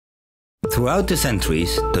Throughout the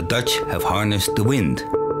centuries, the Dutch have harnessed the wind.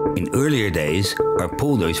 In earlier days, our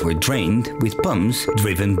polders were drained with pumps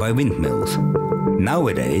driven by windmills.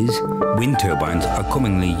 Nowadays, wind turbines are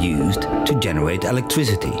commonly used to generate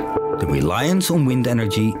electricity. The reliance on wind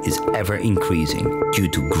energy is ever increasing due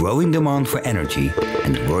to growing demand for energy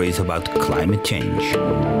and worries about climate change.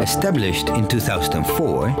 Established in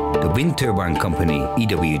 2004, the wind turbine company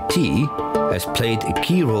EWT has played a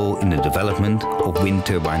key role in the development of wind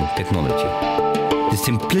turbine technology. The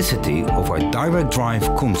simplicity of our direct drive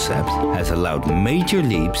concept has allowed major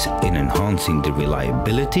leaps in enhancing the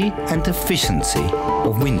reliability and efficiency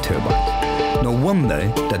of wind turbines. No wonder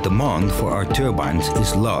that demand for our turbines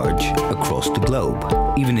is large across the globe,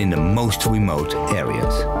 even in the most remote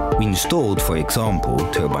areas. We installed, for example,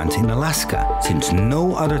 turbines in Alaska, since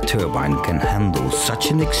no other turbine can handle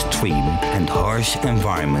such an extreme and harsh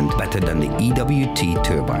environment better than the EWT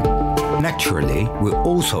turbine. Naturally, we're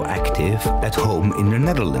also active at home in the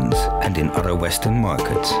Netherlands and in other Western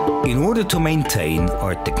markets. In order to maintain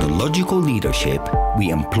our technological leadership,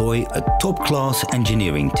 we employ a top-class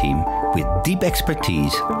engineering team with deep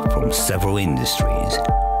expertise from several industries.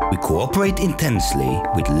 We cooperate intensely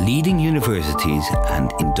with leading universities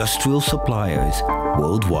and industrial suppliers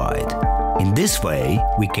worldwide. In this way,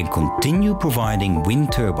 we can continue providing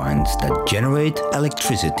wind turbines that generate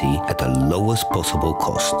electricity at the lowest possible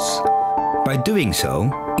costs. By doing so,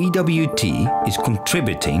 EWT is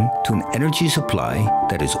contributing to an energy supply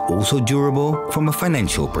that is also durable from a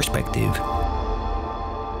financial perspective.